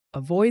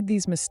Avoid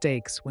these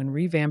mistakes when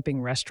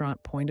revamping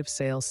restaurant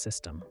point-of-sale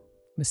system.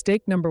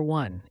 Mistake number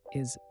 1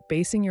 is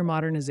basing your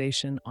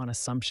modernization on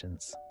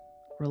assumptions.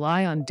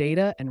 Rely on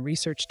data and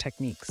research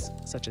techniques,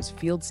 such as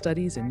field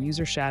studies and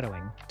user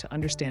shadowing, to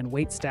understand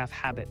waitstaff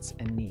habits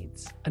and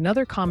needs.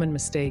 Another common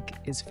mistake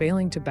is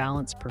failing to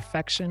balance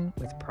perfection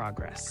with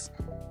progress.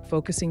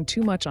 Focusing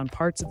too much on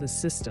parts of the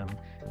system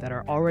that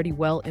are already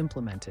well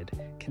implemented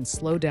can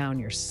slow down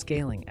your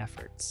scaling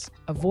efforts.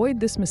 Avoid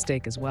this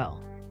mistake as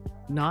well: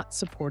 not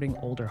supporting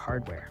older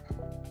hardware.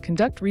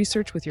 Conduct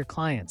research with your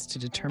clients to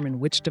determine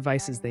which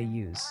devices they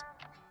use.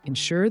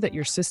 Ensure that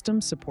your system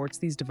supports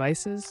these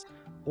devices,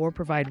 or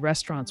provide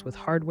restaurants with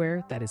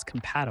hardware that is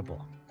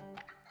compatible.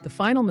 The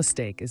final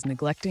mistake is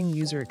neglecting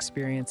user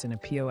experience in a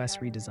POS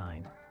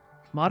redesign.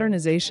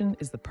 Modernization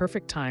is the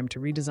perfect time to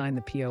redesign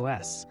the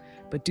POS,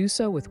 but do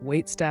so with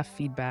waitstaff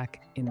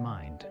feedback in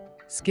mind.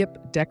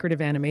 Skip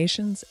decorative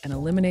animations and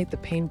eliminate the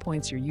pain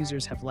points your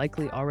users have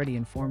likely already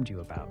informed you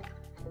about.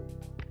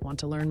 Want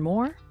to learn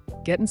more?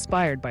 Get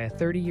inspired by a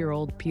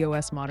 30-year-old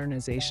POS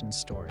modernization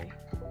story.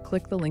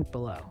 Click the link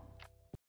below.